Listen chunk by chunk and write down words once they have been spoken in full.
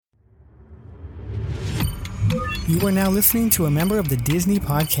You are now listening to a member of the Disney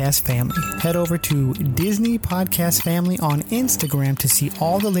Podcast family. Head over to Disney Podcast Family on Instagram to see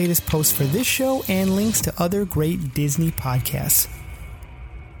all the latest posts for this show and links to other great Disney podcasts.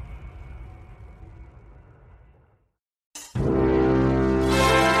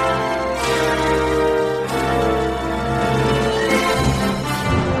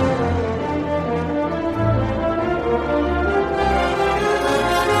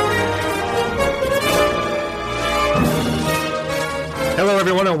 Hello,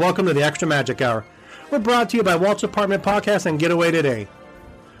 everyone, and welcome to the Extra Magic Hour. We're brought to you by Walt's Apartment Podcast and Getaway Today.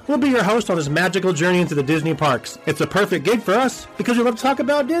 We'll be your host on this magical journey into the Disney parks. It's a perfect gig for us because we love to talk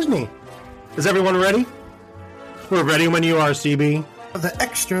about Disney. Is everyone ready? We're ready when you are, CB. The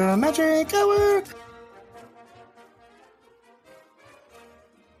Extra Magic Hour.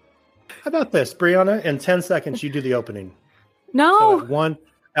 How about this, Brianna? In 10 seconds, you do the opening. No. So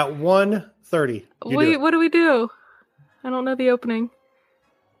at 1:30. Wait, what do we do? I don't know the opening.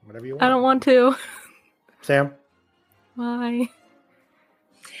 Whatever you want. I don't want to. Sam? Why?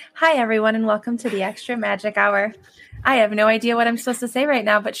 Hi, everyone, and welcome to the Extra Magic Hour. I have no idea what I'm supposed to say right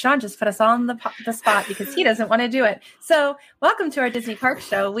now, but Sean just put us all on the spot because he doesn't want to do it. So, welcome to our Disney Park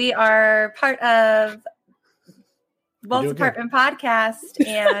show. We are part of Walt's Apartment Podcast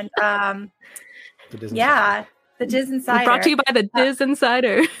and, the Diz Insider. We're brought to you by the Diz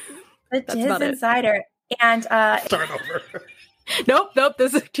Insider. The Diz Insider. And, start over. Nope.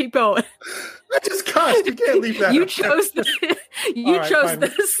 This is keep going. I just cussed. You can't leave that. You chose this. You chose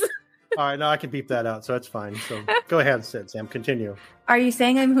this. All right, now I can beep that out, so it's fine. So go ahead, Sam. Continue. Are you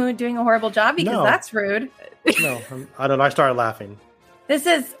saying I'm doing a horrible job? Because that's rude. No, I don't know. I started laughing. This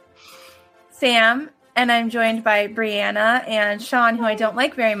is Sam, and I'm joined by Brianna and Sean, who I don't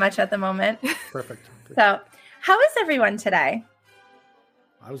like very much at the moment. Perfect. So, how is everyone today?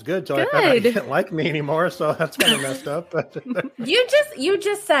 I was good, so I found out you didn't like me anymore, so that's kind of messed up. But you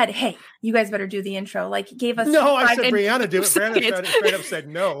just said, "Hey, you guys better do the intro." Like, gave us. No, I said Brianna do it. Brianna straight up said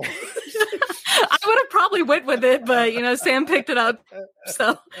no. I would have probably went with it, but Sam picked it up.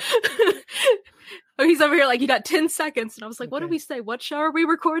 So he's over here like, you got 10 seconds, and I was like, "What did we say? What show are we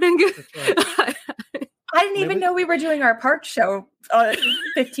recording?" Right. I didn't even know we were doing our park show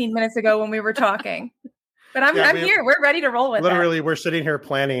 15 minutes ago when we were talking. But I'm here. We're ready to roll with it. Literally, we're sitting here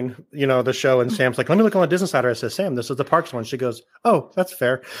planning, the show, and Sam's like, "Let me look on the Disney Insider." I said, "Sam, this is the parks one." She goes, "Oh, that's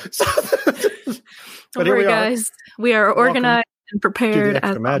fair." So, but here we are, guys. We are organized and prepared. To the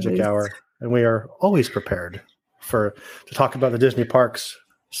Extra Magic Hour, and we are always prepared to talk about the Disney parks.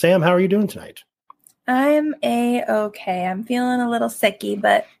 Sam, how are you doing tonight? I'm okay. I'm feeling a little sicky,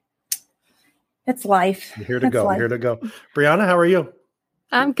 but it's life. You're here to go. Life. You're here to go. Brianna, how are you?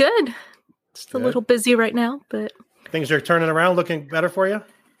 I'm good. Just a little busy right now, but things are turning around, looking better for you.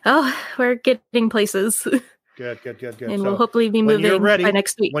 Oh, we're getting places. Good. And we'll hopefully be moving by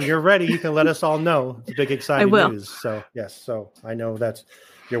next week. When you're ready, you can let us all know. It's big, exciting news. So yes, so I know that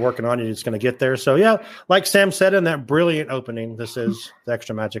you're working on it. It's going to get there. So yeah, like Sam said in that brilliant opening, this is the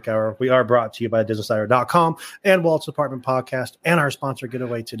Extra Magic Hour. We are brought to you by DisneyInsider.com and Walt's Apartment Podcast and our sponsor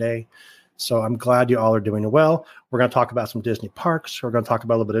Getaway Today. So I'm glad you all are doing well. We're going to talk about some Disney parks. We're going to talk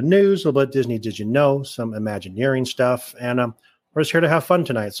about a little bit of news, a little bit of Disney Did You Know, some Imagineering stuff. And we're just here to have fun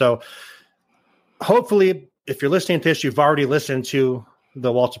tonight. So hopefully, if you're listening to this, you've already listened to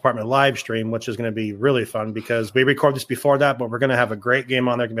the Walt's Apartment live stream, which is going to be really fun because we record this before that, but we're going to have a great game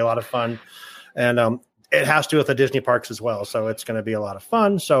on there. It's going to be a lot of fun. And it has to do with the Disney parks as well. So it's going to be a lot of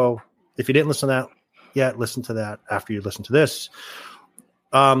fun. So if you didn't listen to that yet, listen to that after you listen to this.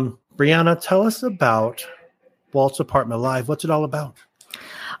 Brianna, tell us about Walt's Apartment Live. What's it all about?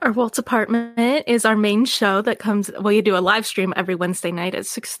 Our Walt's Apartment is our main show that comes, you do a live stream every Wednesday night at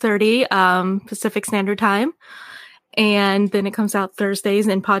 6:30 Pacific Standard Time. And then it comes out Thursdays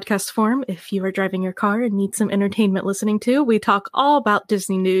in podcast form. If you are driving your car and need some entertainment listening to, we talk all about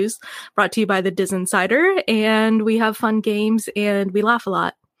Disney news brought to you by the Diz Insider. And we have fun games and we laugh a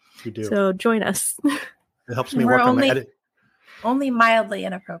lot. You do. So join us. It helps me work on my edit. Only mildly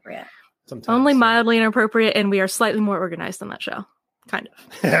inappropriate. Sometimes. Only mildly inappropriate, and we are slightly more organized on that show. Kind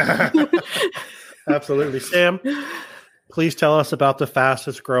of. Absolutely. Sam, please tell us about the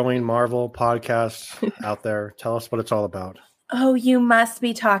fastest growing Marvel podcast out there. Tell us what it's all about. Oh, you must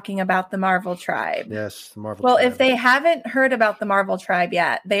be talking about the Marvel Tribe. Yes, the Marvel Tribe. Tribe. If they haven't heard about the Marvel Tribe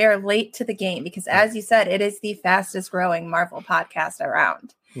yet, they are late to the game because, as you said, it is the fastest growing Marvel podcast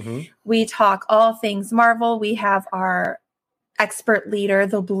around. Mm-hmm. We talk all things Marvel. We have our expert leader,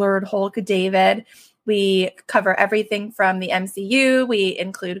 the Blurred Hulk, David. We cover everything from the MCU. We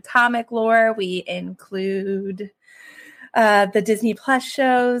include comic lore. We include the Disney Plus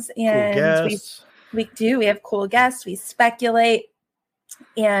shows. And We do. We have cool guests. We speculate.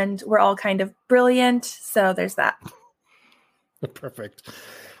 And we're all kind of brilliant. So there's that. Perfect.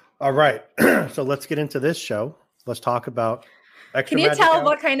 All right. So let's get into this show. Let's talk about Extra Can you Magic tell Hour.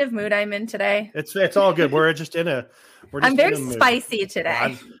 what kind of mood I'm in today? It's all good. We're just in a. I'm very spicy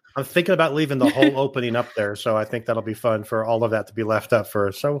today. I'm thinking about leaving the whole opening up there, so I think that'll be fun for all of that to be left up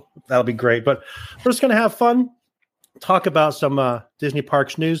for. So that'll be great. But we're just going to have fun, talk about some Disney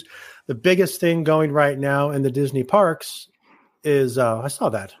Parks news. The biggest thing going right now in the Disney Parks is I saw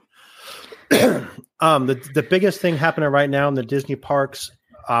that. The biggest thing happening right now in the Disney Parks,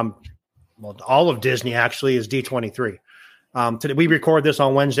 well, all of Disney actually, is D23. Today we record this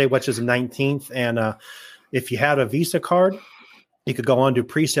on Wednesday, which is the 19th, and if you had a Visa card, you could go on to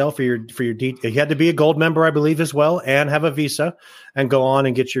pre-sale for your D. You had to be a gold member, I believe, as well, and have a Visa, and go on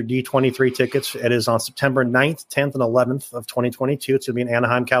and get your D23 tickets. It is on September 9th, 10th, and 11th of 2022. It's going to be in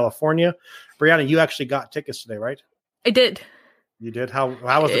Anaheim, California. Brianna, you actually got tickets today, right? I did. You did? How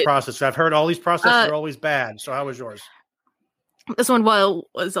was the process? I've heard all these processes are always bad. So how was yours? This one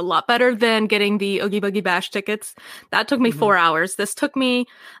was a lot better than getting the Oogie Boogie Bash tickets. That took me 4 hours. This took me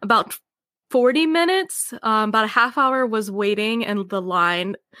about 40 minutes. About a half hour was waiting in the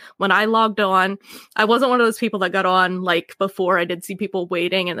line. When I logged on, I wasn't one of those people that got on like before. I did see people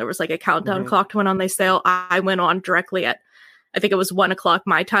waiting and there was like a countdown clock to when on they sale. I went on directly at, I think it was 1:00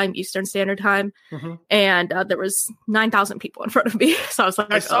 my time, Eastern Standard Time. And there was 9,000 people in front of me. So I was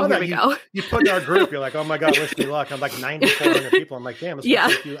like, I saw here that. we go. You put in our group, you're like, oh my God, wish me luck. I'm like 9,400 people. I'm like, damn, it's going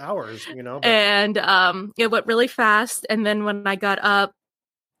to take a few hours, you know? But... And it went really fast. And then when I got up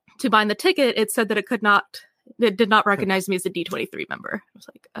to buy the ticket, it said that it did not recognize me as a D23 member. I was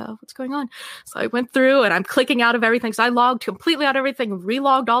like, what's going on? So I went through and I'm clicking out of everything. So I logged completely out of everything,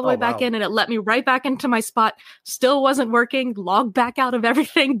 relogged all the way back in, and it let me right back into my spot. Still wasn't working, logged back out of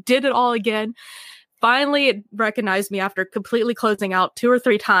everything, did it all again. Finally, it recognized me after completely closing out 2 or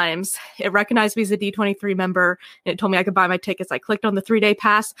 3 times. It recognized me as a D23 member, and it told me I could buy my tickets. I clicked on the 3-day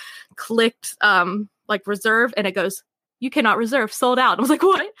pass, clicked reserve, and it goes, you cannot reserve, sold out. I was like,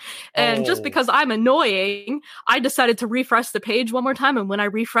 what? And just because I'm annoying, I decided to refresh the page one more time. And when I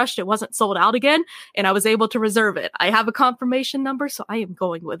refreshed, it wasn't sold out again. And I was able to reserve it. I have a confirmation number, so I am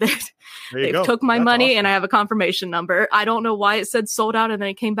going with it. They took my money awesome. And I have a confirmation number. I don't know why it said sold out and then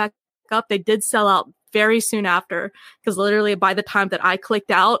it came back up. They did sell out very soon after, because literally by the time that I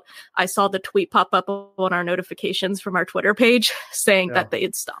clicked out, I saw the tweet pop up on our notifications from our Twitter page saying that they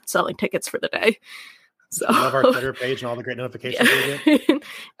had stopped selling tickets for the day. So I love our Twitter page and all the great notifications we get.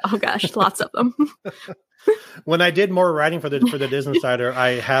 Oh gosh, lots of them. When I did more writing for the Disney Insider,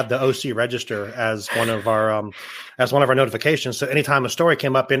 I had the OC register as one of our notifications. So anytime a story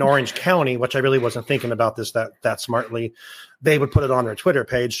came up in Orange County, which I really wasn't thinking about this that smartly, they would put it on their Twitter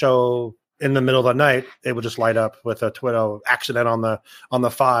page. So in the middle of the night, it would just light up with a Twitter accident on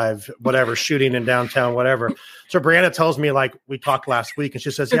the 5, whatever, shooting in downtown, whatever. So Brianna tells me, like, we talked last week, and she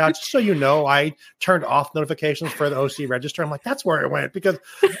says, yeah, just so you know, I turned off notifications for the OC register. I'm like, that's where it went, because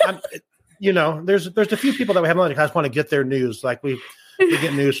there's a few people that we have on that guys want to get their news. Like we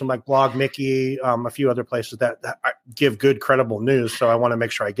get news from like Blog Mickey, a few other places that give good, credible news. So I want to make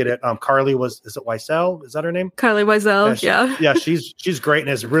sure I get it. Carly is it Wiesel? Is that her name? Carly Wiesel. Yeah. She's great and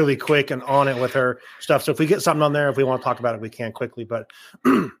is really quick and on it with her stuff. So if we get something on there, if we want to talk about it, we can quickly. But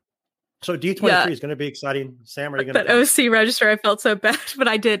so D23 is going to be exciting. Sam, are you going to? That OC register, I felt so bad, but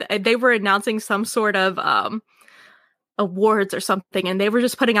I did. They were announcing some sort of awards or something, and they were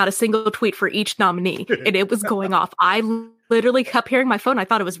just putting out a single tweet for each nominee, and it was going off. I literally kept hearing my phone. I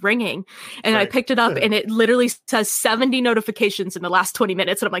thought it was ringing, and I picked it up, and it literally says 70 notifications in the last 20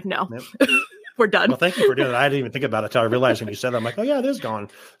 minutes, and I'm like, no, we're done. Well, thank you for doing it. I didn't even think about it until I realized when you said that. I'm like, oh yeah, it is gone.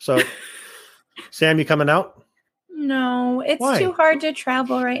 So Sam, you coming out? No, it's too hard to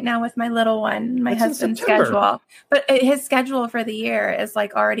travel right now with my little one, my husband's schedule. But his schedule for the year is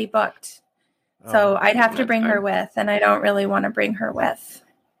like already booked. So I'd have to bring her with, and I don't really want to bring her with.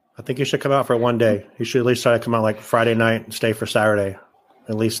 I think you should come out for one day. You should at least try to come out like Friday night and stay for Saturday.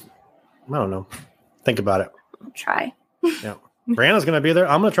 At least, I don't know. Think about it. I'll try. Yeah. Brianna's going to be there.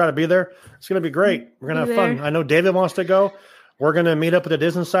 I'm going to try to be there. It's going to be great. We're going to have fun. I know David wants to go. We're going to meet up with the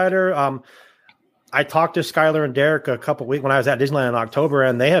Disney Insider. I talked to Skylar and Derek a couple weeks when I was at Disneyland in October,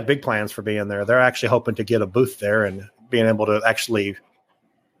 and they have big plans for being there. They're actually hoping to get a booth there and being able to actually,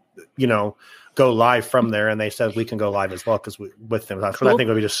 go live from there. And they said we can go live as well with them. That's what I think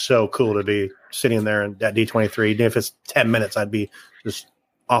would be just so cool to be sitting there at D23. Even if it's 10 minutes, I'd be just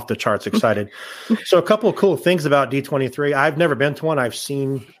off the charts excited. So a couple of cool things about D23. I've never been to one. I've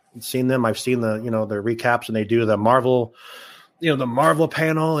seen them. I've seen the recaps, and they do the Marvel the Marvel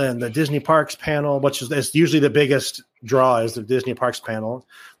panel and the Disney Parks panel, which is usually the biggest draw, is the Disney Parks panel.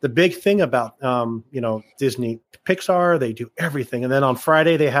 The big thing about, Disney Pixar, they do everything. And then on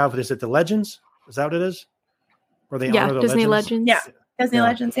Friday they have, is it the Legends? Is that what it is? Or they honor the Disney Legends. Yeah. Disney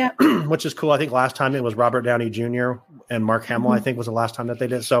Legends. Yeah. Which is cool. I think last time it was Robert Downey Jr. and Mark Hamill, I think was the last time that they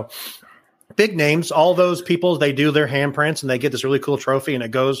did. So big names, all those people, they do their handprints and they get this really cool trophy, and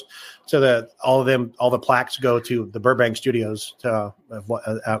it goes to all the plaques go to the Burbank Studios, to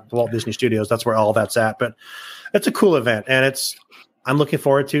Walt Disney Studios. That's where all that's at. But it's a cool event, and I'm looking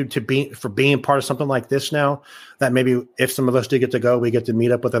forward to being part of something like this now, that maybe if some of us do get to go, we get to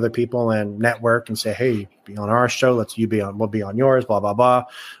meet up with other people and network and say, hey, be on our show. We'll be on yours, blah, blah, blah.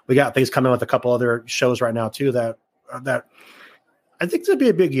 We got things coming with a couple other shows right now too, that I think it's going to be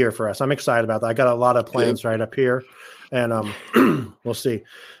a big year for us. I'm excited about that. I got a lot of plans right up here, and we'll see.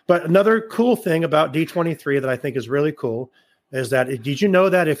 But another cool thing about D23 that I think is really cool is that, did you know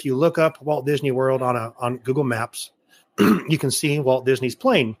that if you look up Walt Disney World on Google Maps, you can see Walt Disney's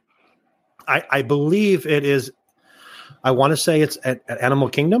plane? I believe it is, I want to say it's at Animal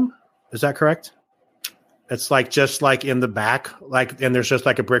Kingdom. Is that correct? It's just in the back, and there's just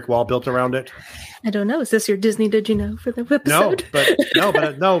like a brick wall built around it. I don't know. Is this your Disney Did You Know for the episode? But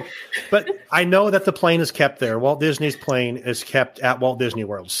I know that the plane is kept there. Walt Disney's plane is kept at Walt Disney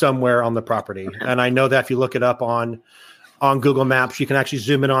World, somewhere on the property. And I know that if you look it up on Google Maps, you can actually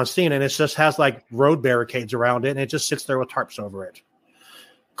zoom in on scene, and it just has like road barricades around it, and it just sits there with tarps over it.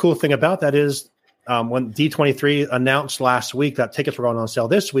 Cool thing about that is, when D23 announced last week that tickets were going on sale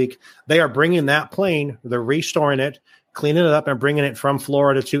this week, they are bringing that plane, they're restoring it, cleaning it up, and bringing it from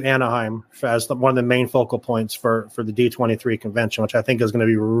Florida to Anaheim as one of the main focal points for the D23 convention, which I think is going to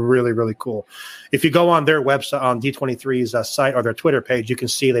be really, really cool. If you go on their website, on D23's site or their Twitter page, you can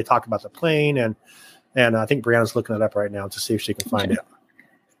see they talk about the plane, and I think Brianna's looking it up right now to see if she can find it.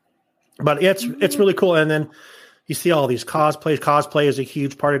 But it's really cool. And then you see all these cosplays. Cosplay is a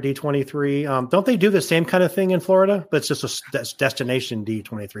huge part of D23. Don't they do the same kind of thing in Florida? But it's just a destination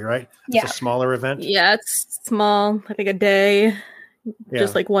D23, right? It's a smaller event. Yeah, it's small. I think a day.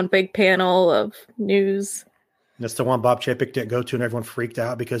 Just like one big panel of news. That's the one Bob Chapek didn't go to, and everyone freaked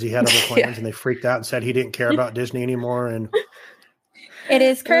out because he had other plans, and they freaked out and said he didn't care about Disney anymore. And it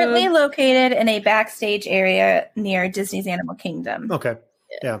is currently located in a backstage area near Disney's Animal Kingdom. Okay,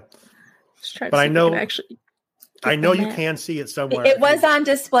 yeah. But I know you can see it somewhere. It was on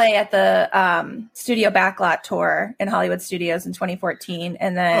display at the Studio Backlot Tour in Hollywood Studios in 2014,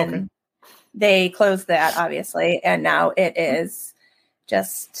 and then they closed that, obviously, and now it is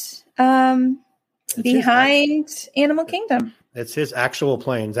just behind Animal Kingdom. It's his actual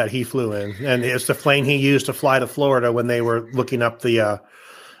plane that he flew in, and it's the plane he used to fly to Florida when they were looking up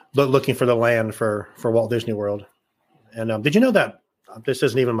looking for the land for Walt Disney World. And did you know that? This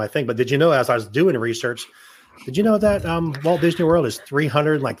isn't even my thing, but did you know, as I was doing research, did you know that Walt Disney World is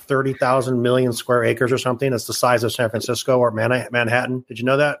 330,000 million square acres or something? It's the size of San Francisco or Manhattan. Did you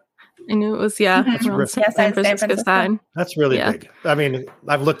know that? I knew it was, San Francisco side. That's really big. I mean,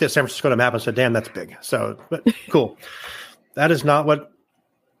 I've looked at San Francisco on a map and said, damn, that's big. So, but cool. That is not what,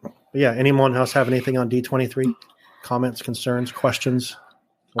 anyone else have anything on D23? Comments, concerns, questions?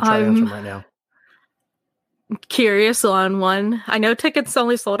 We'll try to answer them right now. Curious on one. I know tickets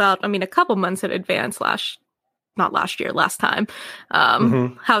only sold out, a couple months in advance last time.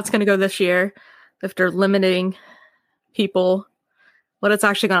 How it's going to go this year, if they're limiting people, what it's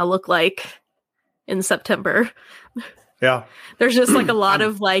actually going to look like in September. Yeah. There's just like a lot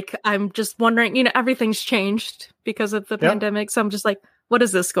of I'm just wondering, everything's changed because of the pandemic. So I'm just like, what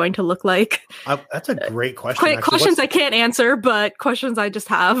is this going to look like? That's a great question. Questions I can't answer, but questions I just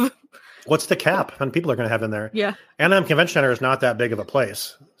have. What's the cap and people are going to have in there? Yeah. Anaheim Convention Center is not that big of a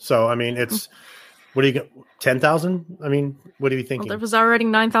place. So, it's, what do you get? 10,000? What are you thinking? Well, there was already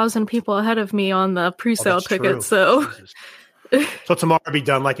 9,000 people ahead of me on the pre-sale tickets. So. So tomorrow will be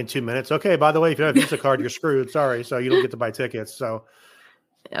done in 2 minutes. Okay, by the way, if you don't have a Visa card, you're screwed. Sorry. So you don't get to buy tickets. So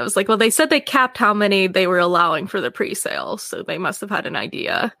I was like, well, they said they capped how many they were allowing for the pre-sale. So they must have had an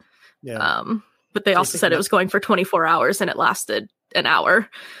idea. Yeah. But they also said it was going for 24 hours and it lasted an hour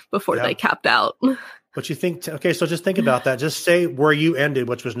before they capped out. But you think, okay, so just think about that. Just say where you ended,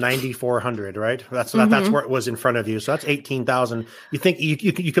 which was 9,400, right? That's where it was in front of you. So that's 18,000. You think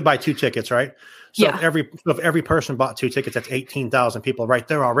you could buy 2 tickets, right? So if every person bought 2 tickets, that's 18,000 people right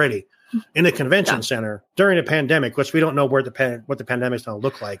there already in a convention center during a pandemic, which we don't know what the pandemic's going to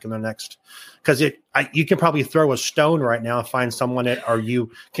look like in the next. Because you can probably throw a stone right now and find someone or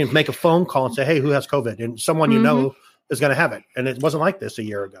you can make a phone call and say, hey, who has COVID? And someone you know is going to have it. And it wasn't like this a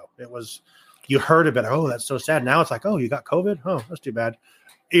year ago. It was you heard of it. Oh, that's so sad. Now it's like, oh, you got COVID? Oh, that's too bad.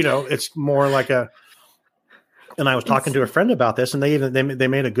 It's more like and I was talking to a friend about this, and they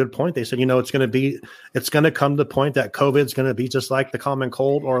made a good point. They said, it's going to come to the point that COVID is going to be just like the common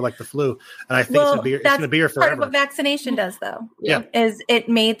cold or like the flu. And I think it's going to be here forever. Part of what vaccination does, though. Yeah. Is it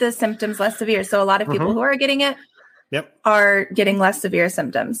made the symptoms less severe. So a lot of people who are getting it are getting less severe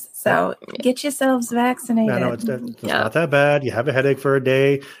symptoms. So get yourselves vaccinated. No, it's not that bad. You have a headache for a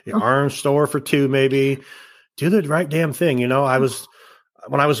day, your arm's sore for 2, maybe. Do the right damn thing. I was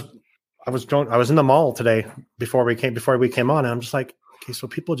in the mall today before we came on, and I'm just like, okay, so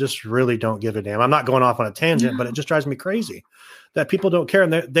people just really don't give a damn. I'm not going off on a tangent, but it just drives me crazy that people don't care,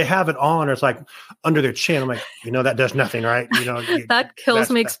 and they have it on, or it's like under their chin. I'm like, that does nothing, right? That kills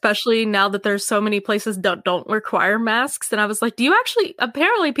me, especially now that there's so many places that don't require masks. And I was like,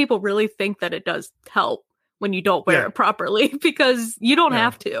 apparently people really think that it does help when you don't wear it properly, because you don't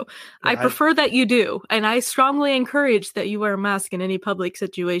have to. Yeah, I prefer that you do. And I strongly encourage that you wear a mask in any public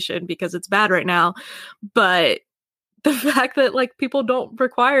situation, because it's bad right now. But the fact that people don't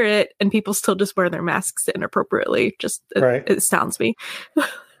require it and people still just wear their masks inappropriately, it astounds me.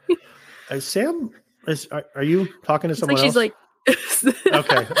 Sam, are you talking to someone else? She's like,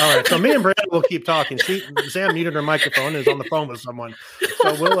 okay. All right. So me and Brianna will keep talking. Sam muted her microphone and is on the phone with someone.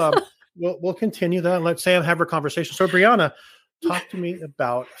 So we'll continue that and let Sam have her conversation. So Brianna, talk to me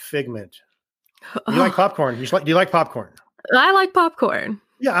about Figment. You like popcorn? Do you like popcorn? I like popcorn.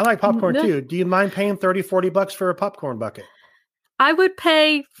 Yeah, I like popcorn too. Do you mind paying $30-$40 for a popcorn bucket? I would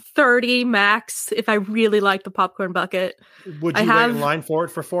pay $30 max if I really like the popcorn bucket. Would you wait in line for it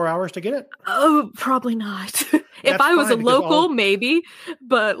for 4 hours to get it? Oh, probably not. If I was a local, maybe.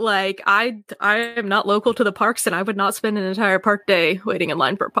 But I am not local to the parks, and I would not spend an entire park day waiting in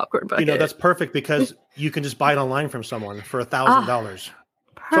line for a popcorn bucket. That's perfect, because you can just buy it online from someone for $1,000.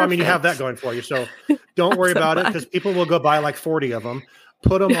 So, you have that going for you. So don't worry about it, because people will go buy like 40 of them,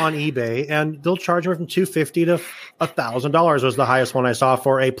 put them on eBay, and they'll charge them from $250 to $1,000 was the highest one I saw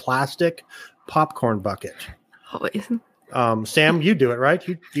for a plastic popcorn bucket. Always. Sam, you do it, right?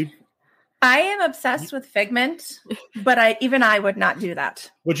 You. I am obsessed with Figment, but I would not do that.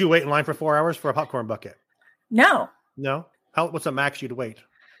 Would you wait in line for 4 hours for a popcorn bucket? No. No? What's the max you'd wait?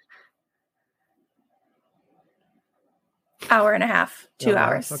 Hour and a half, 2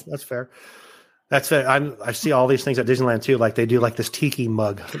 hours. That's fair. That's it. I see all these things at Disneyland too. Like they do this tiki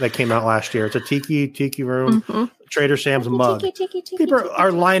mug that came out last year. It's a tiki room, Trader Sam's mug. People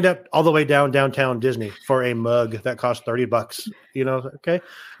are lined up all the way downtown Disney for a mug that costs $30. Okay.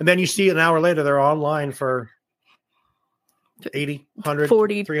 And then you see an hour later, they're online for 80, 100,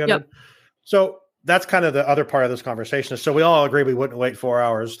 40, 300. Yep. So that's kind of the other part of this conversation. So we all agree we wouldn't wait 4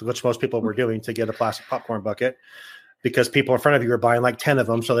 hours, which most people were doing, to get a plastic popcorn bucket, because people in front of you are buying like 10 of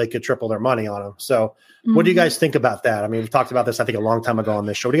them so they could triple their money on them. So what do you guys think about that? We've talked about this, I think, a long time ago on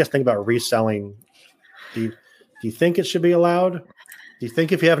this show. What do you guys think about reselling? Do you think it should be allowed? Do you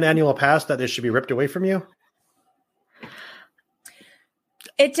think if you have an annual pass that it should be ripped away from you?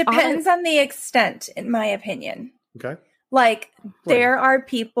 It depends on the extent, in my opinion. Okay. There are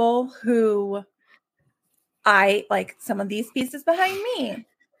people who some of these pieces behind me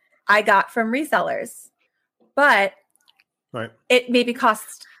I got from resellers, but it maybe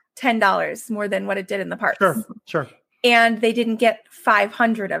cost $10 more than what it did in the parks. Sure. And they didn't get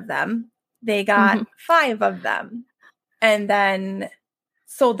 500 of them. They got 5 of them and then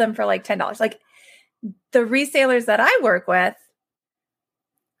sold them for $10. The resellers that I work with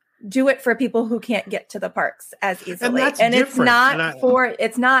do it for people who can't get to the parks as easily. And it's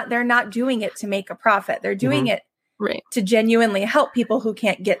not, they're not doing it to make a profit. They're doing it to genuinely help people who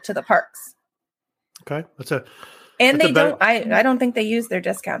can't get to the parks. Okay. I don't think they use their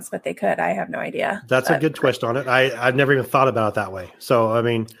discounts, but they could. I have no idea. That's a good twist on it. I've never even thought about it that way. So,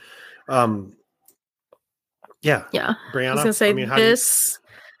 yeah. Brianna, I was going to say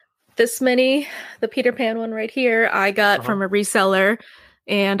this many, the Peter Pan one right here, I got from a reseller,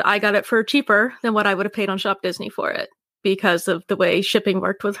 and I got it for cheaper than what I would have paid on Shop Disney for it, because of the way shipping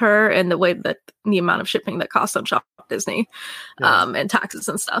worked with her and the way that the amount of shipping that costs on Shop Disney, and taxes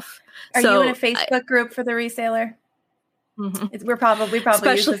and stuff. Are you in a Facebook group for the reseller? We probably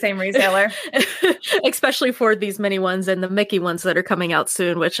use the same reseller, especially for these mini ones and the Mickey ones that are coming out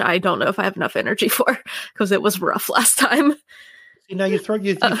soon, which I don't know if I have enough energy for, because it was rough last time. Now you throw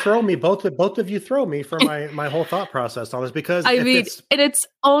me, both of you throw me for my whole thought process on this, because it's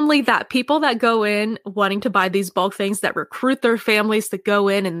only that people that go in wanting to buy these bulk things, that recruit their families to go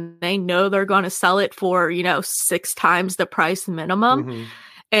in, and they know they're going to sell it for 6 times the price minimum.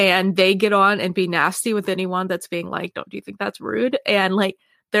 And they get on and be nasty with anyone that's being like, do you think that's rude? And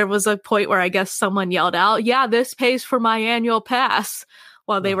there was a point where I guess someone yelled out, "Yeah, this pays for my annual pass,"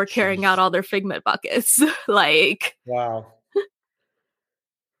 while they were carrying out all their Figment buckets. Like, wow.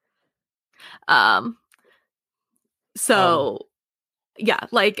 So yeah,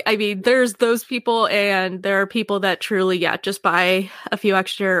 like, I mean, there's those people, and there are people that truly, just buy a few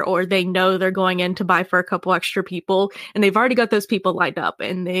extra, or they know they're going in to buy for a couple extra people, and they've already got those people lined up,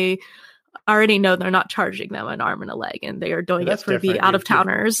 and they already know they're not charging them an arm and a leg, and they are doing it for the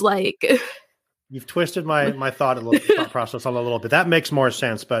out-of-towners. Like, you've twisted my thought process on a little bit. That makes more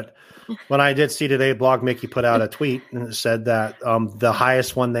sense. But when I did see today, Blog Mickey put out a tweet and it said that the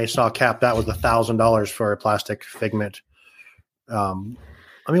highest one they saw capped out was $1,000 for a plastic Figment. I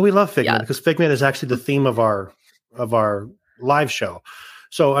mean, we love Figment because Figment is actually the theme of our live show.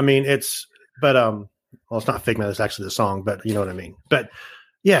 So, I mean, it's not Figment, it's actually the song, but you know what I mean. But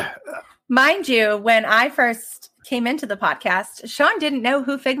yeah. Mind you, when I first came into the podcast, Sean didn't know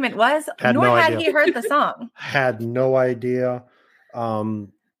who Figment was, nor had he heard the song. Had no idea who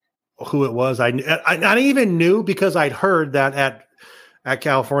it was. I even knew because I'd heard that at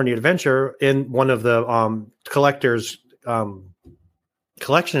California Adventure in one of the collectors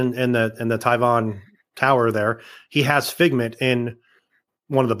collection in the Taiwan Tower there, he has Figment in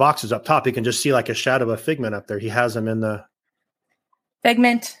one of the boxes up top. You can just see like a shadow of Figment up there. He has them in the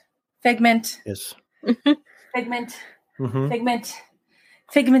Figment. Yes. Figment. Mm-hmm.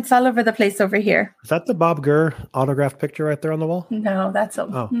 Figment's all over the place over here. Is that the Bob Gurr autographed picture right there on the wall? No, that's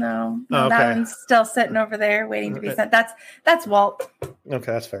no. Okay. That one's still sitting over there waiting to be sent. That's Walt.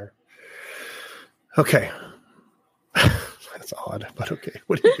 Okay, that's fair. Okay. That's odd, but okay.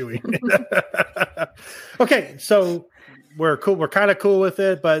 What are you doing? Okay, so we're cool. We're kind of cool with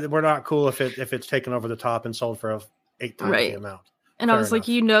it, but we're not cool if it's taken over the top and sold for 8 times the amount. And fair I was enough.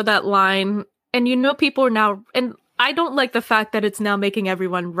 Like, that line, and people are now, and I don't like the fact that it's now making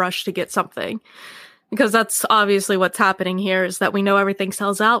everyone rush to get something, because that's obviously what's happening here, is that we know everything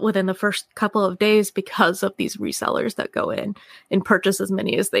sells out within the first couple of days because of these resellers that go in and purchase as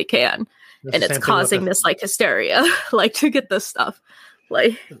many as they can. And it's causing this like hysteria, like to get this stuff.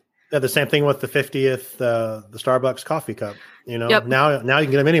 Like, the same thing with the 50th, the Starbucks coffee cup. Now you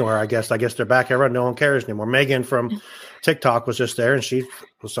can get them anywhere. I guess they're back everywhere. No one cares anymore. Megan from TikTok was just there, and she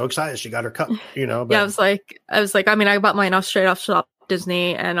was so excited she got her cup. But. Yeah, I was like, I mean, I bought mine straight off Shop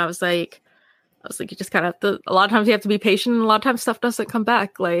Disney, and I was like, you just kind of have to. A lot of times you have to be patient, and a lot of times stuff doesn't come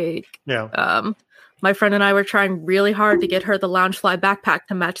back. Like, my friend and I were trying really hard to get her the Loungefly backpack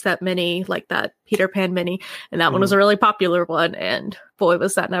to match that mini, like that Peter Pan mini. And that one was a really popular one. And boy,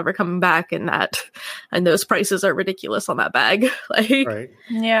 was that never coming back. And those prices are ridiculous on that bag. Like, right.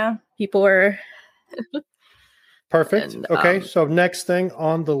 Yeah. People were perfect. And, okay. So next thing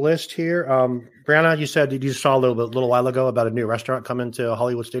on the list here, Brianna, you said you saw a little while ago about a new restaurant coming to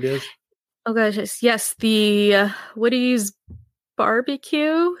Hollywood Studios. Oh gosh. Yes. The Woody's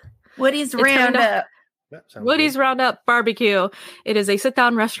Barbecue. Woody's Roundup. Woody's Roundup Barbecue. It is a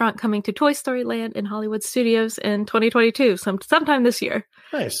sit-down restaurant coming to Toy Story Land in Hollywood Studios in 2022, sometime this year.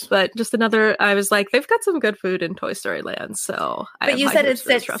 Nice. But just another, I was like, they've got some good food in Toy Story Land, so. But you said it's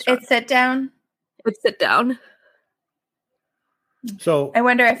sit down? It's sit down. So. I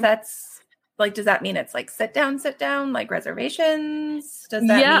wonder if that's, like, does that mean it's like sit down, like reservations? Does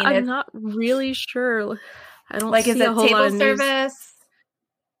that mean I'm not really sure. I don't like, see is it a whole lot of service?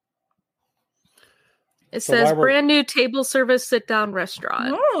 It says brand new table service sit down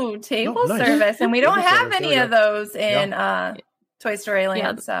restaurant. Oh, table service. And we don't have any of those in Toy Story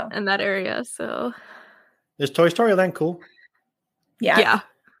Land. So in that area. So is Toy Story Land cool? Yeah.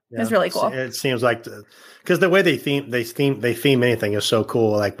 It's really cool. It seems like because the way they theme anything is so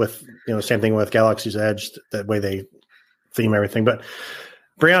cool. Like with same thing with Galaxy's Edge, that way they theme everything. But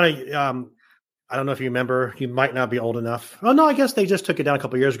Brianna, I don't know if you remember. You might not be old enough. Oh no, I guess they just took it down a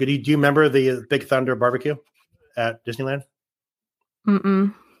couple of years ago. Do you remember the Big Thunder barbecue at Disneyland?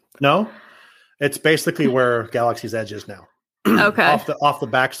 Mm-mm. No, it's basically where Galaxy's Edge is now. Okay. off the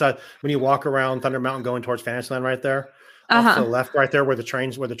backside when you walk around Thunder Mountain going towards Fantasyland, right there. Off to the left, right there where the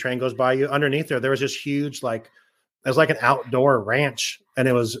train goes by you. Underneath there was this huge it was like an outdoor ranch, and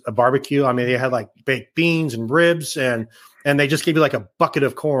it was a barbecue. I mean, they had like baked beans and ribs and they just gave you like a bucket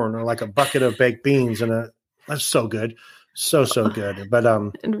of corn or like a bucket of baked beans. And that's so good. So good. But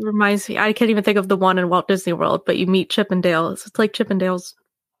it reminds me, I can't even think of the one in Walt Disney World, but you meet Chip 'n Dale. It's like Chip 'n Dale's,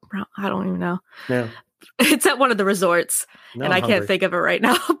 I don't even know. Yeah. It's at one of the resorts, and I can't think of it right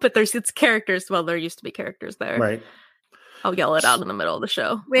now, but it's characters. Well, there used to be characters there. Right. I'll yell it out in the middle of the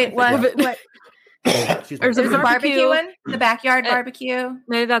show. Wait, what? Or is it the barbecue one? The backyard barbecue?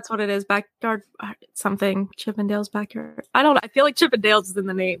 Maybe that's what it is. Backyard something. Chippendale's backyard. I don't know. I feel like Chippendale's is in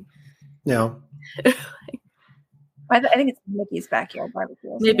the name. No. I think it's Mickey's backyard barbecue.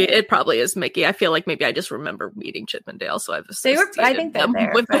 Maybe it probably is Mickey. I feel like maybe I just remember meeting Chippendale, so I've I think they're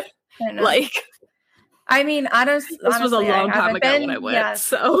there. But, like, I mean, honestly, this was a long time ago when I went. Yes,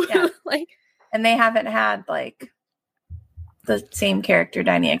 so like, and they haven't had like the same character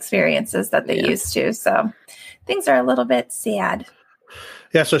dining experiences that they used to. So things are a little bit sad.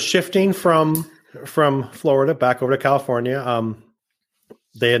 Yeah. So shifting from Florida back over to California,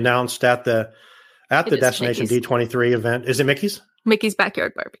 they announced at the Destination D23 event. Is it Mickey's? Mickey's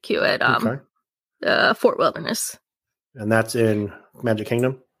Backyard Barbecue at Fort Wilderness. And that's in Magic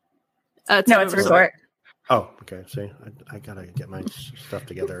Kingdom? It's a resort. Oh, okay. See, I got to get my stuff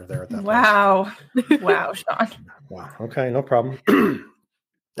together there at that Wow. Wow, Sean. Wow. Okay, no problem.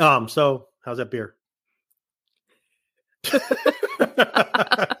 So how's that beer?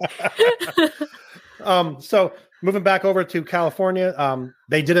 So moving back over to California,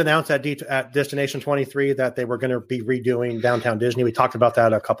 they did announce at Destination 23 that they were going to be redoing Downtown Disney. We talked about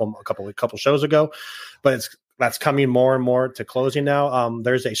that a couple shows ago, but that's coming more and more to closing now.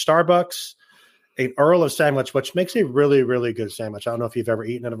 There's a Starbucks, an Earl of sandwich, which makes a really, really good sandwich. I don't know if you've ever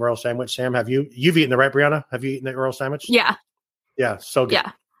eaten an Earl sandwich. Sam, you've eaten it, right, Brianna? Have you eaten the Earl sandwich? Yeah. Yeah. So good.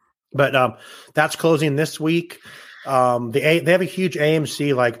 Yeah. But that's closing this week. They have a huge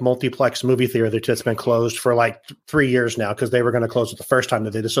AMC like multiplex movie theater that's been closed for like 3 years now because they were going to close it the first time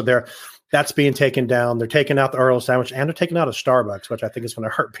that they did. So that's being taken down. They're taking out the Earl sandwich and they're taking out a Starbucks, which I think is going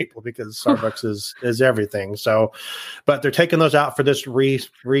to hurt people because Starbucks is everything. So, but they're taking those out for this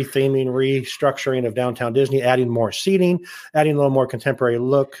retheming, restructuring of Downtown Disney, adding more seating, adding a little more contemporary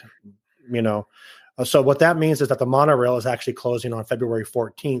look, So what that means is that the monorail is actually closing on February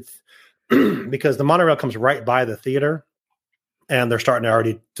 14th. Because the monorail comes right by the theater and they're starting to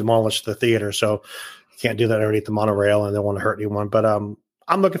already demolish the theater. So you can't do that already at the monorail and they don't want to hurt anyone. But I'm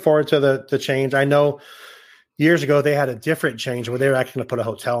looking forward to the change. I know years ago they had a different change where they were actually going to put a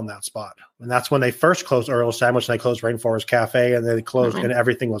hotel in that spot. And that's when they first closed Earl Sandwich and they closed Rainforest Cafe and they closed and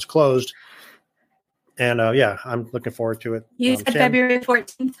everything was closed. And I'm looking forward to it. You said February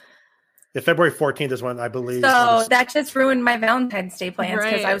 14th? Yeah, February 14th is when I believe. So that just ruined my Valentine's Day plans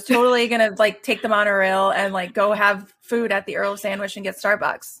because I was totally going to like take the monorail and like go have food at the Earl Sandwich and get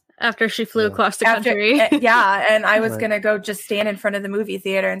Starbucks. After she flew across the country. Yeah. And I was going to go just stand in front of the movie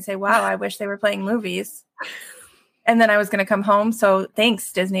theater and say, wow, I wish they were playing movies. And then I was going to come home. So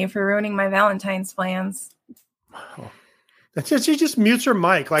thanks, Disney, for ruining my Valentine's plans. Wow. She just mutes her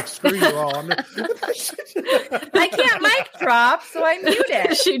mic, like screw you all. I can't mic drop, so I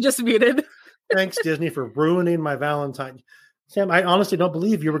muted. She just muted. Thanks, Disney, for ruining my Valentine. Sam, I honestly don't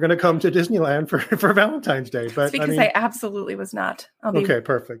believe you were going to come to Disneyland for Valentine's Day. But it's because I absolutely was not. Okay,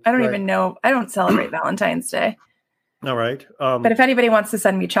 perfect. I don't even know. I don't celebrate Valentine's Day. All right. But if anybody wants to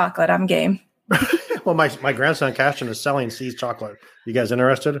send me chocolate, I'm game. Well, my grandson, Caston, is selling See's chocolate. You guys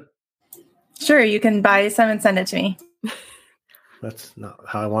interested? Sure, you can buy some and send it to me. That's not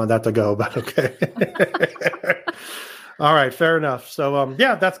how I wanted that to go, but okay. All right, fair enough. So,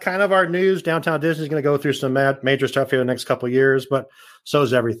 that's kind of our news. Downtown Disney is going to go through some major stuff here in the next couple of years, but so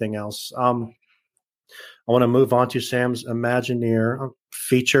is everything else. I want to move on to Sam's Imagineer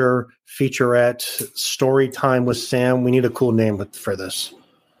featurette story time with Sam. We need a cool name for this.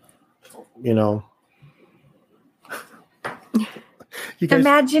 You guys,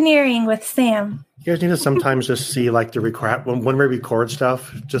 Imagineering with Sam. You guys need to sometimes just see like when we record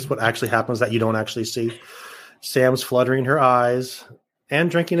stuff, just what actually happens that you don't actually see. Sam's fluttering her eyes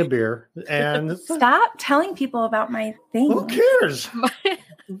and drinking a beer. And stop telling people about my thing. Who cares?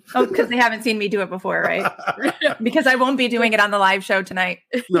 Because they haven't seen me do it before, right? Because I won't be doing it on the live show tonight.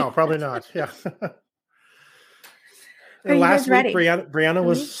 No, probably not. Yeah. Last week, Brianna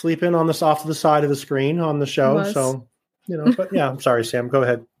was sleeping off to the side of the screen on the show. So, but yeah, I'm sorry, Sam. Go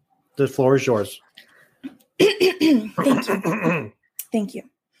ahead. The floor is yours. Thank you.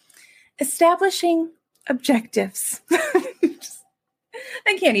 Establishing objectives.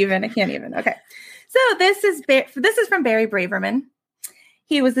 I can't even. Okay. So this is from Barry Braverman.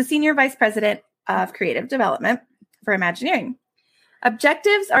 He was the Senior Vice President of Creative Development for Imagineering.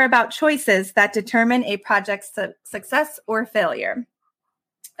 Objectives are about choices that determine a project's success or failure.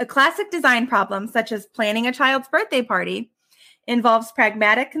 A classic design problem, such as planning a child's birthday party, involves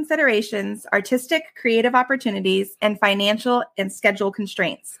pragmatic considerations, artistic, creative opportunities, and financial and schedule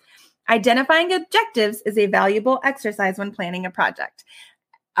constraints. Identifying objectives is a valuable exercise when planning a project.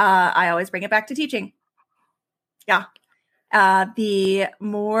 I always bring it back to teaching. Yeah. The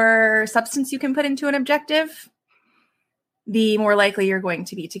more substance you can put into an objective, the more likely you're going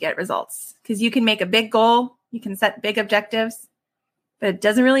to be to get results. Because you can make a big goal, you can set big objectives, but it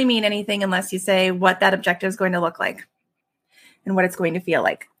doesn't really mean anything unless you say what that objective is going to look like and what it's going to feel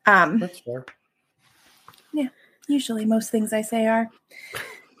like. That's fair. Yeah, usually most things I say are.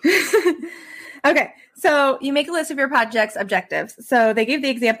 Okay, so you make a list of your project's objectives. So they gave the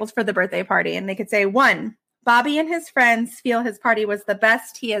examples for the birthday party, and they could say, 1, Bobby and his friends feel his party was the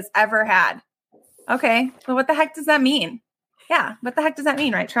best he has ever had. Okay, well, what the heck does that mean? Yeah, what the heck does that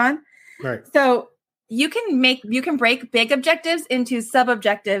mean, right, Sean? Right. So you can break big objectives into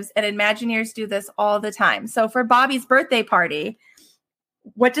sub-objectives, and Imagineers do this all the time. So for Bobby's birthday party,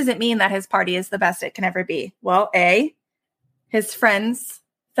 what does it mean that his party is the best it can ever be? Well, A, his friends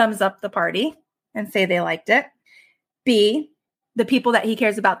thumbs up the party and say they liked it. B, the people that he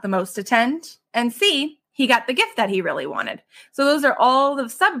cares about the most attend. And C, he got the gift that he really wanted. So those are all the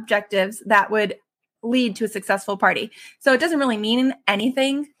sub-objectives that would lead to a successful party. So it doesn't really mean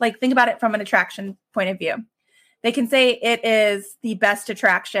anything. Like, think about it from an attraction point of view. They can say it is the best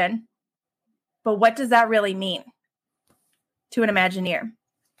attraction, but what does that really mean to an Imagineer?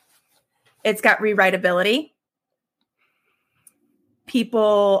 It's got rewritability.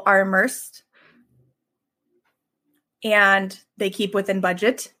 People are immersed. And they keep within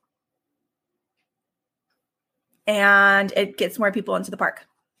budget. And it gets more people into the park.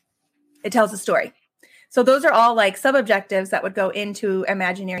 It tells a story. So those are all like sub-objectives that would go into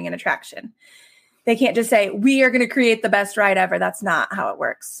Imagineering an attraction. They can't just say, we are going to create the best ride ever. That's not how it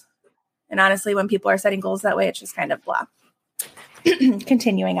works. And honestly, when people are setting goals that way, it's just kind of blah.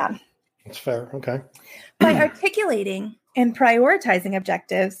 Continuing on. That's fair. Okay. By articulating and prioritizing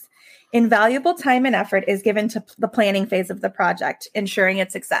objectives, invaluable time and effort is given to the planning phase of the project, ensuring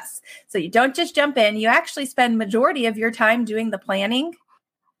its success. So you don't just jump in. You actually spend majority of your time doing the planning.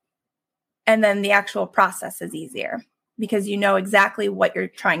 And then the actual process is easier because you know exactly what you're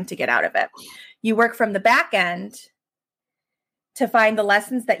trying to get out of it. You work from the back end to find the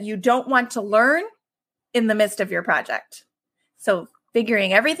lessons that you don't want to learn in the midst of your project. So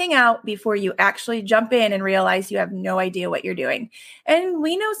figuring everything out before you actually jump in and realize you have no idea what you're doing. And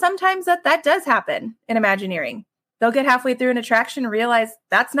we know sometimes that does happen in Imagineering. They'll get halfway through an attraction and realize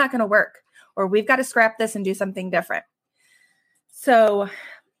that's not going to work, or we've got to scrap this and do something different. So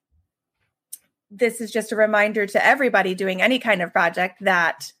this is just a reminder to everybody doing any kind of project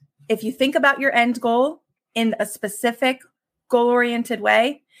that if you think about your end goal in a specific goal-oriented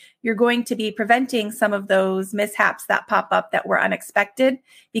way, you're going to be preventing some of those mishaps that pop up that were unexpected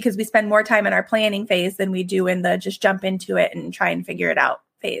because we spend more time in our planning phase than we do in the just jump into it and try and figure it out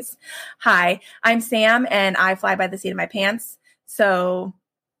phase. Hi, I'm Sam and I fly by the seat of my pants. So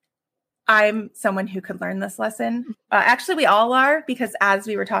I'm someone who could learn this lesson. Actually, we all are, because as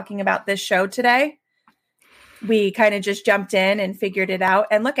we were talking about this show today, we kind of just jumped in and figured it out.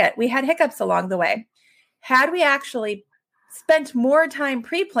 And we had hiccups along the way. Had we actually spent more time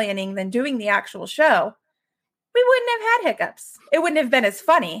pre-planning than doing the actual show, we wouldn't have had hiccups. It wouldn't have been as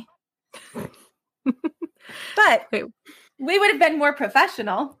funny. But we would have been more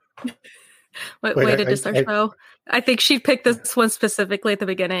professional. Way to diss our show. I think she picked this one specifically at the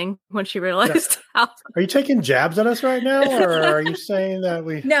beginning when she realized how. Are you taking jabs at us right now, or are you saying that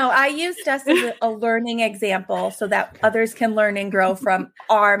we? No, I used us as a learning example so that others can learn and grow from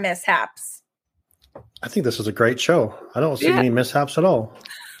our mishaps. I think this is a great show. I don't see any mishaps at all.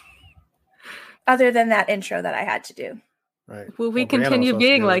 Other than that intro that I had to do. Right. Will we continue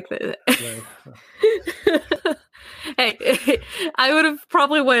being like this? Hey, I would have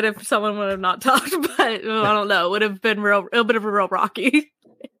probably waited if someone would have not talked, but I don't know. It would have been a bit of a real rocky.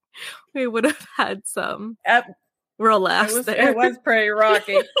 We would have had some real laughs there. It was pretty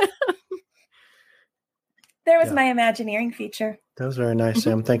rocky. There was my Imagineering feature. That was very nice,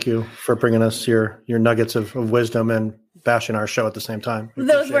 Sam. Thank you for bringing us your nuggets of wisdom and bashing our show at the same time.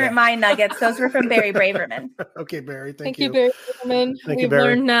 Those weren't my nuggets. Those were from Barry Braverman. Okay, Barry. Thank you, Barry Braverman. We've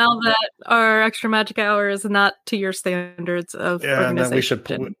learned now that our extra magic hour is not to your standards of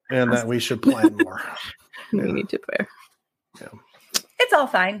organization. And that we should plan more. We need to bear. Yeah. It's all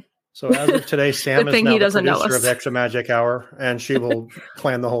fine. So as of today, Sam is now the producer of the Extra Magic Hour, and she will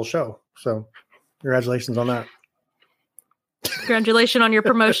plan the whole show. So congratulations on that. Congratulations on your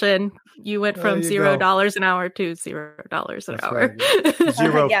promotion. You went from $0 an hour to $0 an hour. Right.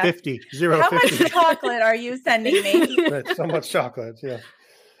 $0.50. How much chocolate are you sending me? Right, so much chocolate. Yeah.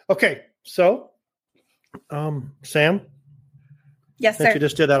 Okay. So, Sam. Yes, sir. You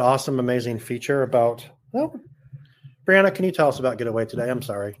just did that awesome, amazing feature about. Well, Brianna, can you tell us about Getaway today? I'm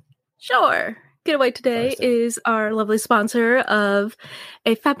sorry. Sure. Getaway Today is our lovely sponsor of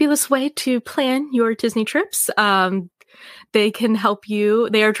a fabulous way to plan your Disney trips. They can help you.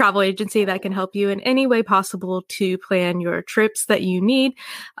 They are a travel agency that can help you in any way possible to plan your trips that you need.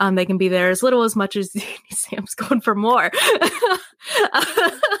 They can be there as little as much as Sam's going for more.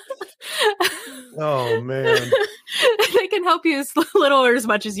 Oh, man. They can help you as little or as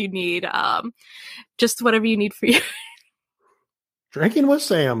much as you need. Just whatever you need for you. Drinking with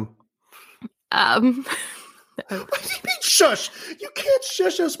Sam. Shush! You can't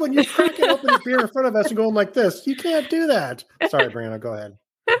shush us when you're cracking open a beer in front of us and going like this. You can't do that. Sorry, Brianna, go ahead.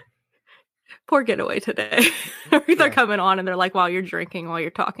 Poor Getaway Today. They're coming on and they're like, while you're drinking, while you're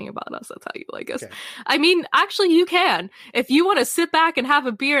talking about us, that's how you like us. Okay. I mean, actually, you can. If you want to sit back and have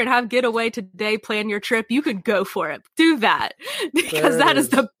a beer and have Getaway Today plan your trip, you could go for it. Do that. Because that is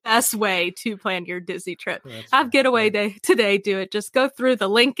the best way to plan your Disney trip. Have Getaway Today do it. Just go through the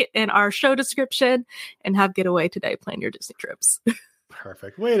link in our show description and have Getaway Today plan your Disney trips.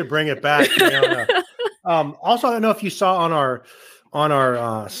 Perfect. Way to bring it back. Also, I don't know if you saw on our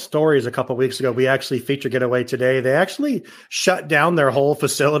stories a couple of weeks ago, we actually featured Getaway Today. They actually shut down their whole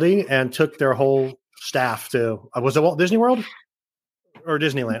facility and took their whole staff to, was it Walt Disney World or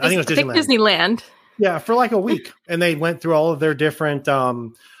Disneyland? I think it was Disneyland. Disneyland. Yeah, for like a week. And they went through all of their different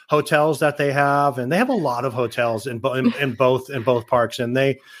hotels that they have. And they have a lot of hotels in both parks. And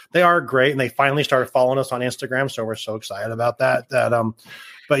they are great. And they finally started following us on Instagram. So we're so excited about that.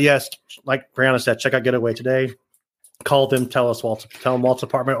 But yes, like Brianna said, check out Getaway Today. Call them, tell them Walt's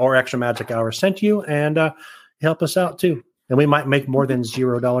Apartment or Extra Magic Hour sent you, and help us out too. And we might make more than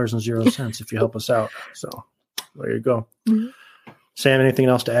 $0.00 if you help us out. So there you go. Mm-hmm. Sam, anything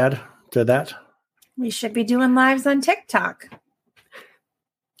else to add to that? We should be doing lives on TikTok.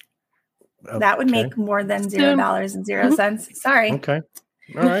 Okay. That would make more than $0.00. Sorry. Okay.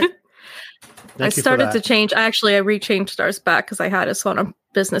 All right. I started to change. I rechanged ours back because I had us on a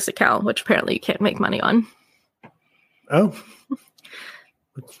business account, which apparently you can't make money on. Oh,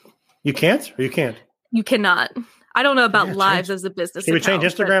 you can't, or you can't? You cannot. I don't know about lives as a business. Can we change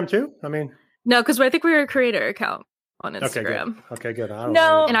Instagram too? I mean, no, because I think we were a creator account on Instagram. Okay, good. And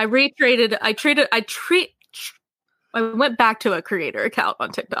I went back to a creator account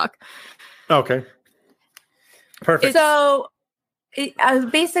on TikTok. Okay, perfect. So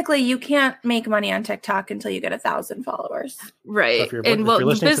basically, you can't make money on TikTok until you get 1,000 followers. Right. So if you're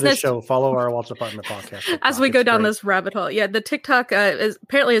listening to this show, follow our Walt's Apartment podcast. As we go down this rabbit hole. Yeah, the TikTok is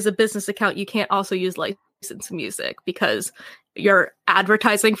apparently as a business account, you can't also use licensed music because you're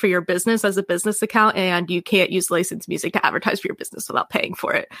advertising for your business as a business account, and you can't use licensed music to advertise for your business without paying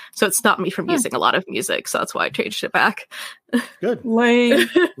for it. So it stopped me from using a lot of music. So that's why I changed it back. Good. Lame.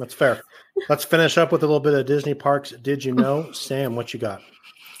 That's fair. Let's finish up with a little bit of Disney parks. Did you know? Sam, what you got?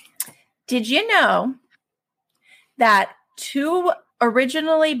 Did you know that to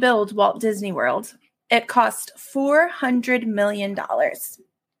originally build Walt Disney World, it cost $400 million?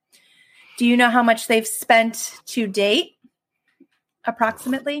 Do you know how much they've spent to date?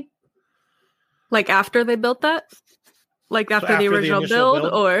 Approximately? Like after they built that? Like after the original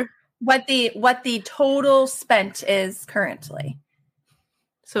build? Or what the total spent is currently?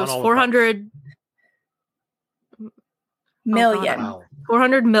 So it's 400 million. Wow.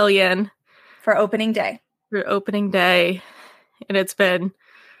 400 million for opening day. And it's been,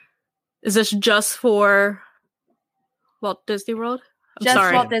 is this just for Walt Disney World?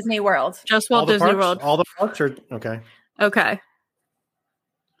 Walt Disney World. Just Walt Disney World. All the parks are okay. Okay.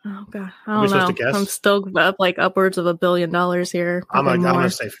 Oh god, I don't know. I'm still up like upwards of $1 billion here. I'm gonna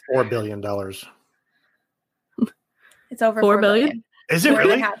say $4 billion. It's over $4 billion. Is it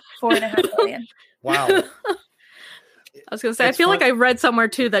really? 4.5 billion. Wow. I was gonna say, I feel like I read somewhere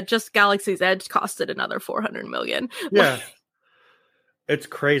too that just Galaxy's Edge costed another $400 million. Yeah. It's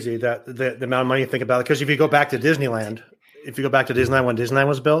crazy that the amount of money you think about it. Because if you go back to Disneyland when Disneyland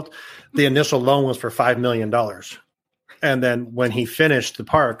was built, the initial loan was for $5 million. And then when Walt finished the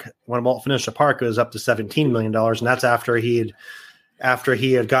park, it was up to $17 million. And that's after he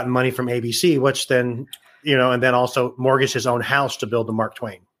had gotten money from ABC, which then, and then also mortgaged his own house to build the Mark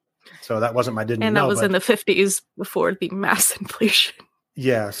Twain. So that wasn't my didn't know. And that was in the 50s before the mass inflation.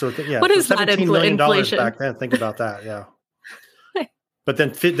 Yeah. So what is that $17 million inflation back then? Think about that. Yeah. But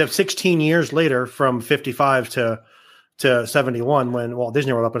then the 16 years later, from 55 to 71, when Walt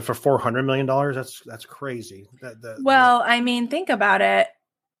Disney World opened for $400 million, that's crazy. Think about it.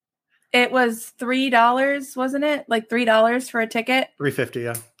 It was $3, wasn't it? Like $3 for a ticket. $3.50,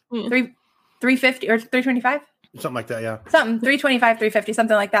 yeah. $3.50 or $3.25. Something like that, yeah. Something $3.25, $3.50,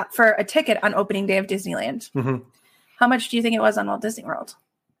 something like that for a ticket on opening day of Disneyland. Mm-hmm. How much do you think it was on Walt Disney World?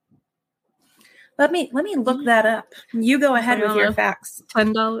 Let me look that up. You go ahead with your facts.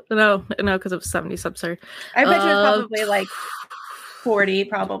 $10? No, because it was 70 subs. I bet you it's probably like 40,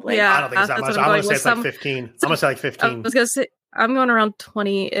 probably. Yeah, I don't think it's that much. I'm going to say it's like 15. I'm going to say like 15. I was going to say, I'm going around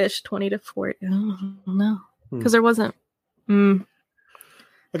 20-ish, 20 to 40. I don't know. Because there wasn't.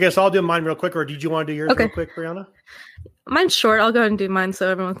 Okay, so I'll do mine real quick, or did you want to do yours real quick, Brianna? Mine's short. I'll go ahead and do mine so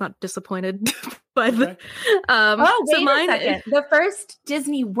everyone's not disappointed. But wait a second. The first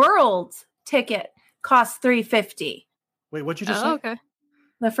Disney World ticket costs $350. Wait, what'd you just say? Okay.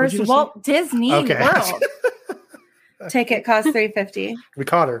 The first Walt Disney World ticket costs $350. We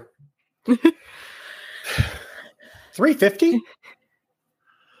caught her. $350?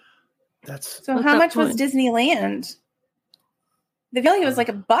 That's so. How much was Disneyland? I feel like it was like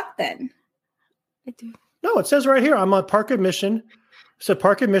 $1 then. I do. No, it says right here. I'm on park admission. So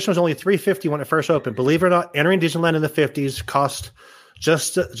park admission was only $350 when it first opened. Believe it or not, entering Disneyland in the 50s cost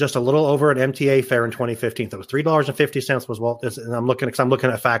just a little over an MTA fare in 2015. That was $3.50 was Walt Disney. And I'm looking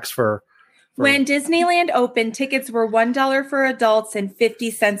at facts for when Disneyland opened, tickets were $1 for adults and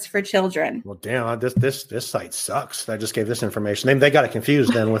 50 cents for children. Well, damn, this site sucks. I just gave this information. They got it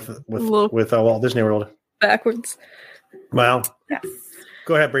confused then with Walt Disney World backwards. Well, yes.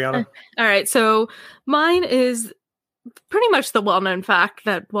 Go ahead, Brianna. All right, so mine is pretty much the well-known fact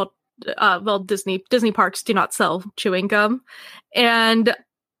that Disney parks do not sell chewing gum, and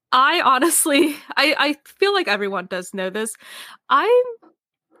I honestly, I feel like everyone does know this.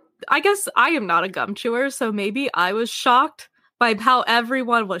 I guess I am not a gum chewer, so maybe I was shocked by how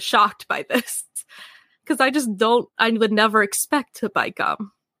everyone was shocked by this, because I would never expect to buy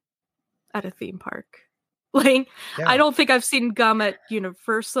gum at a theme park. Like, yeah. I don't think I've seen gum at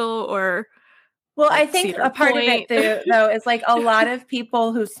Universal or. Well, I think Cedar a part Point. Of it, though, is like a lot of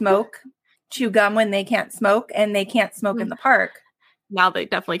people who smoke chew gum when they can't smoke, and they can't smoke in the park. Now they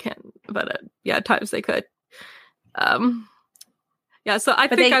definitely can, but at times they could. Yeah, so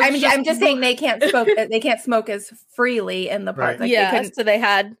I'm just saying they can't smoke. They can't smoke as freely in the park. Right. Like so they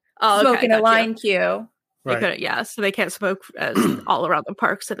had smoke in a line queue. Right. So they can't smoke all around the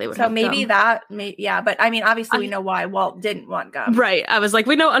park, so they would. So maybe gum. But I mean, obviously we know why Walt didn't want gum, right? I was like,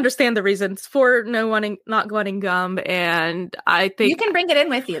 we don't understand the reasons for not wanting gum, and I think you can bring it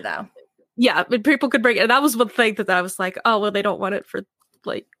in with you, though. Yeah, but people could bring it. And that was one thing that I was like, oh well, they don't want it for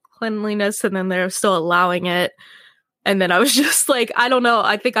like cleanliness, and then they're still allowing it, and then I was just like, I don't know.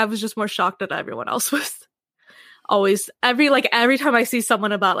 I think I was just more shocked that everyone else was. Always every time I see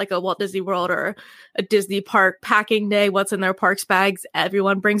someone about like a Walt Disney World or a Disney park packing day, what's in their parks bags,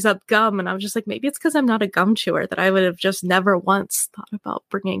 everyone brings up gum, and I'm just like, maybe it's because I'm not a gum chewer that I would have just never once thought about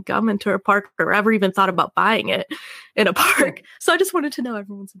bringing gum into a park or ever even thought about buying it in a park. So I just wanted to know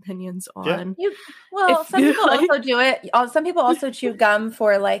everyone's opinions on. Some people also do it. Some people also chew gum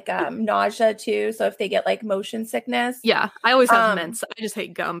for like nausea too. So if they get like motion sickness, I always have mints. I just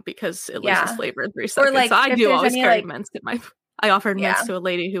hate gum because it loses flavor in 3 seconds. Or like, so I do always carry mints in my. I offered mints to a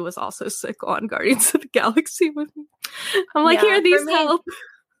lady who was also sick on Guardians of the Galaxy with me. I'm like, here, these help.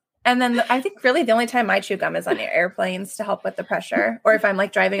 And then I think really the only time I chew gum is on airplanes to help with the pressure, or if I'm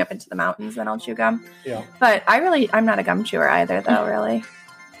like driving up into the mountains, then I'll chew gum. Yeah. But I'm not a gum chewer either, though. Really.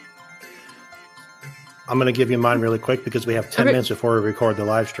 I'm going to give you mine really quick because we have 10 minutes before we record the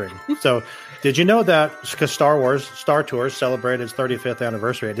live stream. So, did you know that because Star Tours celebrated its 35th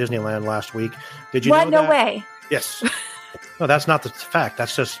anniversary at Disneyland last week? Did you know that? No way. Yes. No, that's not the fact.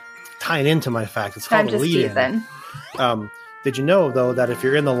 That's just tying into my fact. It's called a lead-in. Did you know, though, that if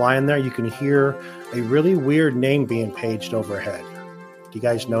you're in the line there, you can hear a really weird name being paged overhead? Do you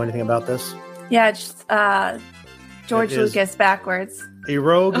guys know anything about this? Yeah, it's George Lucas backwards.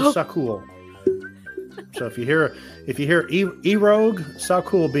 Erogue Sakul. So if you hear Erogue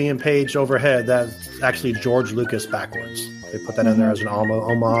Sakul being paged overhead, that's actually George Lucas backwards. They put that in there as an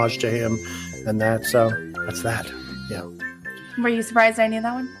homage to him, and that's that. Yeah. Were you surprised I knew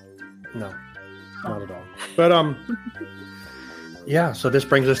that one? No, not at all. But yeah. So this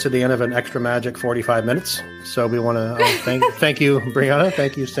brings us to the end of an extra magic 45 minutes. So we want to thank you, Brianna.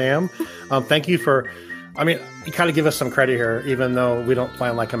 Thank you, Sam. Thank you for. I mean, you kind of give us some credit here, even though we don't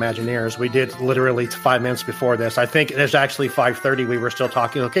plan like Imagineers. We did literally 5 minutes before this. I think it's actually 5:30. We were still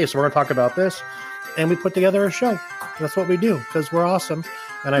talking. Okay, so we're going to talk about this, and we put together a show. That's what we do because we're awesome,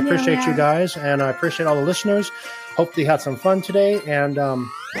 and I appreciate you guys, and I appreciate all the listeners. Hope you had some fun today, and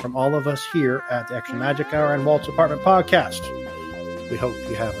from all of us here at the Extra Magic Hour and Walt's Apartment Podcast, we hope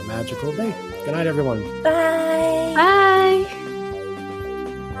you have a magical day. Good night, everyone. Bye. Bye.